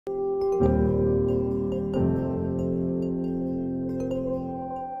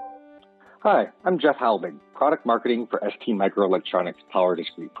Hi, I'm Jeff Halbig, Product Marketing for STMicroelectronics Power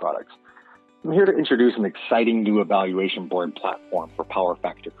Discrete Products. I'm here to introduce an exciting new evaluation board platform for power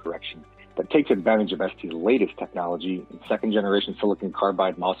factor correction that takes advantage of ST's latest technology in second-generation silicon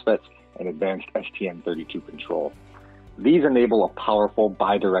carbide MOSFETs and advanced STM32 control. These enable a powerful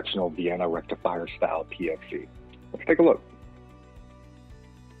bidirectional Vienna rectifier style PFC. Let's take a look.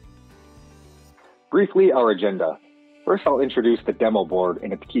 Briefly, our agenda. First, I'll introduce the demo board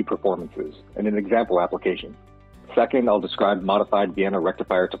and its key performances and an example application. Second, I'll describe modified Vienna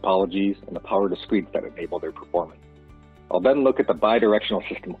rectifier topologies and the power discretes that enable their performance. I'll then look at the bidirectional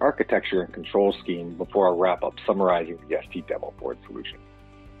system architecture and control scheme before I wrap up summarizing the ST demo board solution.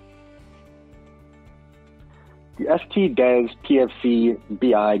 The ST DES PFC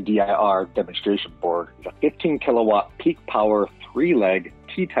bi-dir demonstration board is a 15 kilowatt peak power 3-leg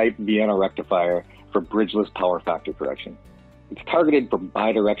T-type Vienna rectifier for bridgeless power factor correction. It's targeted for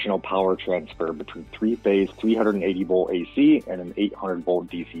bidirectional power transfer between three-phase 380 volt AC and an 800 volt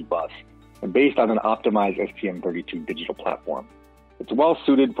DC bus, and based on an optimized STM32 digital platform. It's well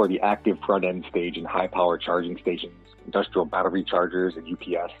suited for the active front-end stage and high-power charging stations, industrial battery chargers, and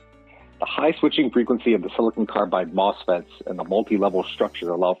UPS. The high switching frequency of the silicon carbide MOSFETs and the multi-level structure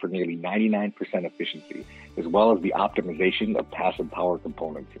allow for nearly 99% efficiency, as well as the optimization of passive power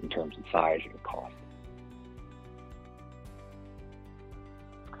components in terms of size and cost.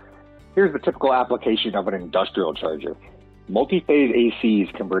 Here's the typical application of an industrial charger. Multi-phase AC is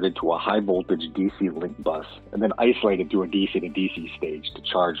converted to a high-voltage DC link bus and then isolated to a DC to DC stage to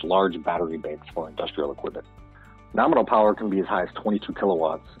charge large battery banks for industrial equipment. Nominal power can be as high as 22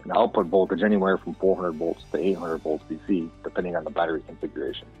 kilowatts and output voltage anywhere from 400 volts to 800 volts DC, depending on the battery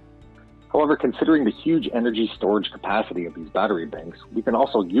configuration. However, considering the huge energy storage capacity of these battery banks, we can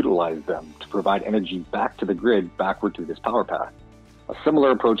also utilize them to provide energy back to the grid backward through this power path. A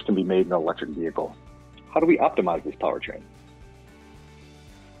similar approach can be made in an electric vehicle. How do we optimize this powertrain?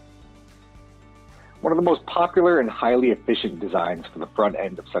 One of the most popular and highly efficient designs for the front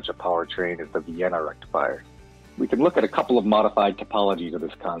end of such a powertrain is the Vienna rectifier. We can look at a couple of modified topologies of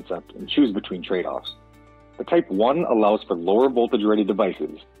this concept and choose between trade-offs. The Type 1 allows for lower voltage rated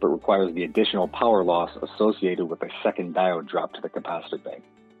devices, but requires the additional power loss associated with a second diode drop to the capacitor bank.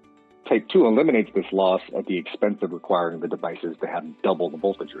 Type 2 eliminates this loss at the expense of requiring the devices to have double the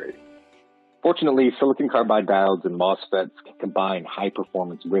voltage rating. Fortunately, silicon carbide diodes and MOSFETs can combine high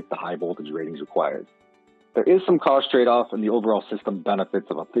performance with the high voltage ratings required. There is some cost trade-off, and the overall system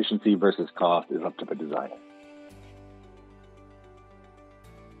benefits of efficiency versus cost is up to the designer.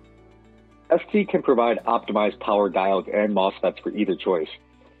 ST can provide optimized power diodes and MOSFETs for either choice.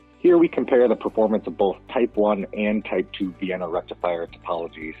 Here we compare the performance of both Type 1 and Type 2 Vienna rectifier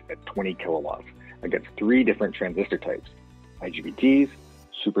topologies at 20 kilowatts against 3 different transistor types: IGBTs,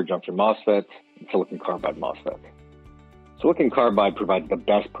 superjunction MOSFETs, and silicon carbide MOSFETs. Silicon carbide provides the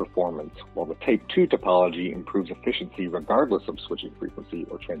best performance, while the Type 2 topology improves efficiency regardless of switching frequency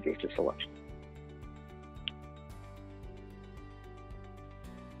or transistor selection.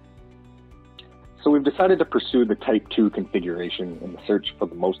 So we've decided to pursue the Type 2 configuration in the search for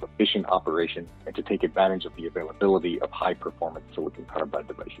the most efficient operation and to take advantage of the availability of high-performance silicon carbide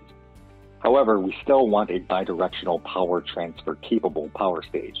devices. However, we still want a bidirectional power transfer capable power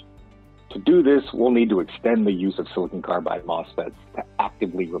stage. To do this, we'll need to extend the use of silicon carbide MOSFETs to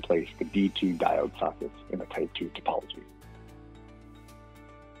actively replace the D2 diode sockets in the Type 2 topology.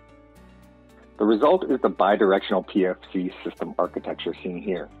 The result is the bidirectional PFC system architecture seen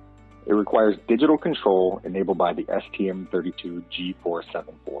here. It requires digital control enabled by the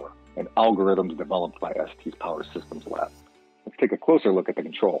STM32G474 and algorithms developed by ST's Power Systems Lab. Let's take a closer look at the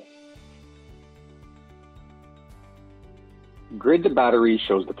control. Grid to battery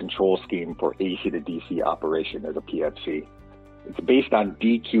shows the control scheme for AC to DC operation as a PFC. It's based on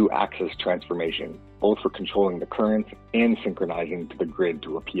DQ axis transformation, both for controlling the current and synchronizing to the grid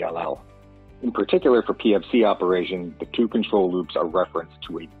to a PLL. In particular, for PFC operation, the 2 control loops are referenced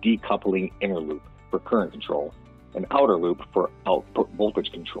to a decoupling inner loop for current control, an outer loop for output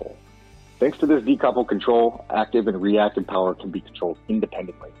voltage control. Thanks to this decoupled control, active and reactive power can be controlled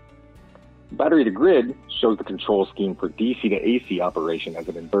independently. Battery to grid shows the control scheme for DC to AC operation as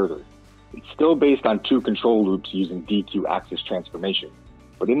an inverter. It's still based on 2 control loops using DQ axis transformation,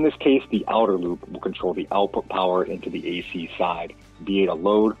 but in this case, the outer loop will control the output power into the AC side, be it a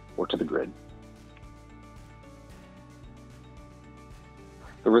load or to the grid.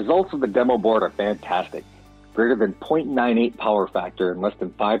 The results of the demo board are fantastic. Greater than 0.98 power factor and less than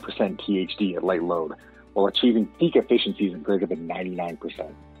 5% THD at light load, while achieving peak efficiencies of greater than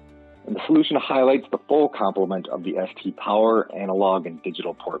 99%. And the solution highlights the full complement of the ST power, analog, and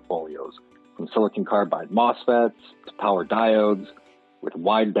digital portfolios, from silicon carbide MOSFETs to power diodes, with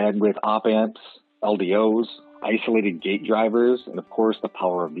wide bandwidth op-amps, LDOs, isolated gate drivers, and of course the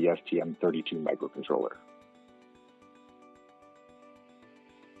power of the STM32 microcontroller.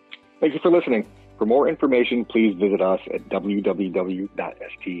 Thank you for listening. For more information, please visit us at www.st.com.